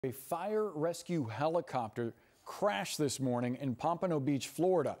A fire rescue helicopter crashed this morning in Pompano Beach,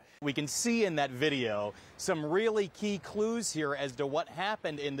 Florida. We can see in that video some really key clues here as to what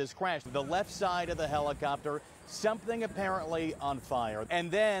happened in this crash. The left side of the helicopter, something apparently on fire.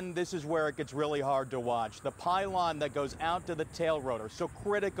 And then this is where it gets really hard to watch. The pylon that goes out to the tail rotor, so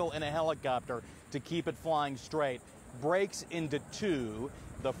critical in a helicopter to keep it flying straight, breaks into two.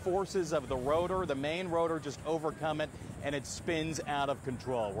 The forces of the rotor, the main rotor, just overcome it, and it spins out of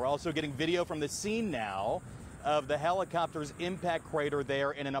control. We're also getting video from the scene now of the helicopter's impact crater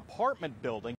there in an apartment building.